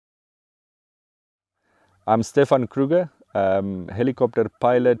I'm Stefan Kruger, helicopter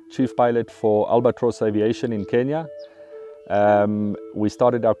pilot, chief pilot for Albatross Aviation in Kenya. We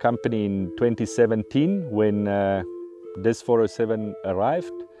started our company in 2017 when this 407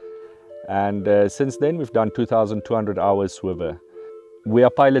 arrived, and since then we've done 2,200 hours with her. We are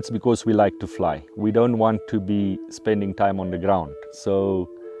pilots because we like to fly. We don't want to be spending time on the ground. So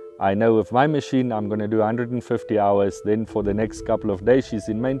I know with my machine I'm going to do 150 hours, then for the next couple of days she's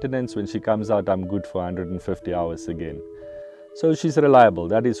in maintenance. When she comes out, I'm good for 150 hours again. So she's reliable.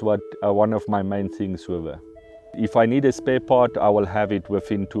 That is what one of my main things with her. If I need a spare part, I will have it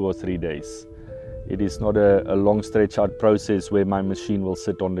within 2 or 3 days. It is not a long stretch out process where my machine will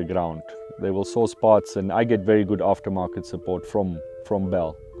sit on the ground. They will source parts, and I get very good aftermarket support from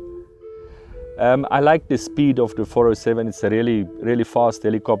Bell. I like the speed of the 407. It's a really fast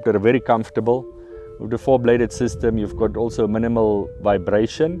helicopter, very comfortable. With the 4-bladed system, you've got also minimal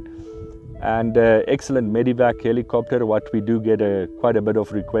vibration and excellent medevac helicopter, what we do get quite a bit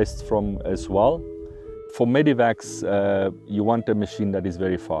of requests from as well. For medevacs, you want a machine that is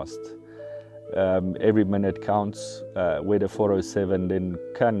very fast. Every minute counts, where the 407 then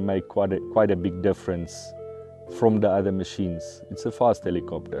can make quite a big difference from the other machines. It's a fast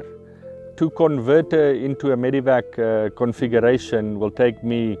helicopter. To convert into a medevac configuration will take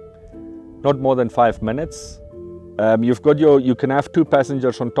me not more than 5 minutes. You can have 2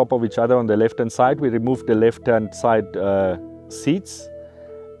 passengers on top of each other on the left-hand side. We remove the left-hand side seats,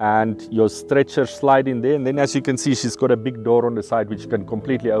 and your stretcher slide in there. And then, as you can see, she's got a big door on the side which you can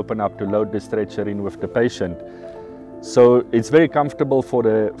completely open up to load the stretcher in with the patient. So it's very comfortable for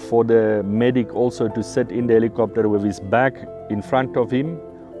the medic also to sit in the helicopter with his back in front of him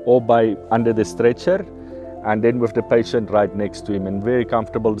or under the stretcher, and then with the patient right next to him, and very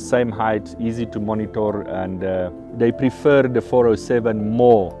comfortable, same height, easy to monitor, and they prefer the 407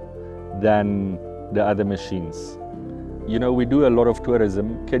 more than the other machines. You know, we do a lot of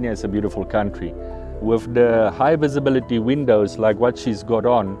tourism. Kenya is a beautiful country. With the high visibility windows like what she's got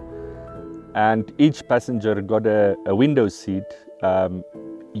on, and each passenger got a window seat,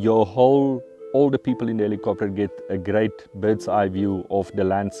 all the people in the helicopter get a great bird's eye view of the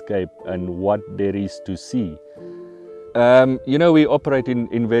landscape and what there is to see. You know, we operate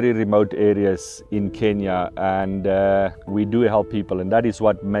in very remote areas in Kenya, and we do help people, and that is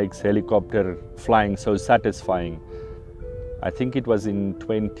what makes helicopter flying so satisfying. I think it was in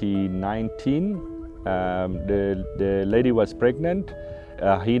 2019, the lady was pregnant.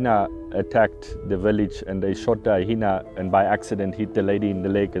 A hyena attacked the village, and they shot the hyena, and by accident hit the lady in the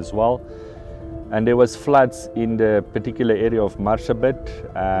leg as well. And there was floods in the particular area of Marsabit,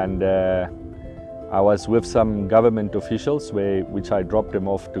 and I was with some government officials which I dropped them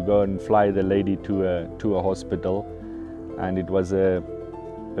off to go and fly the lady to a hospital, and it was a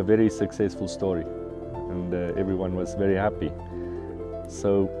very successful story, and everyone was very happy.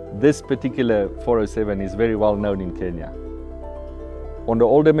 So this particular 407 is very well known in Kenya. On the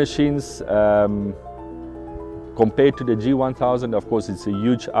older machines, compared to the G1000, of course, it's a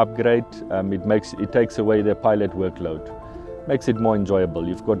huge upgrade. It takes away the pilot workload, makes it more enjoyable.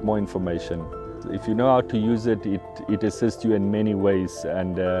 You've got more information. If you know how to use it, it assists you in many ways.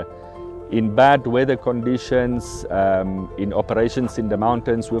 And in bad weather conditions, in operations in the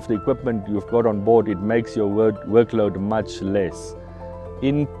mountains, with the equipment you've got on board, it makes your workload much less.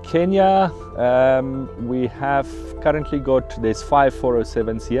 In Kenya, we have currently there's 5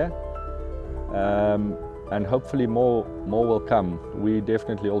 407s here, and hopefully more will come. We're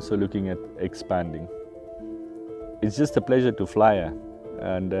definitely also looking at expanding. It's just a pleasure to fly her,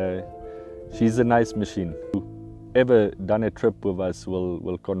 and she's a nice machine. Whoever done a trip with us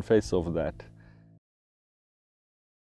will confess of that.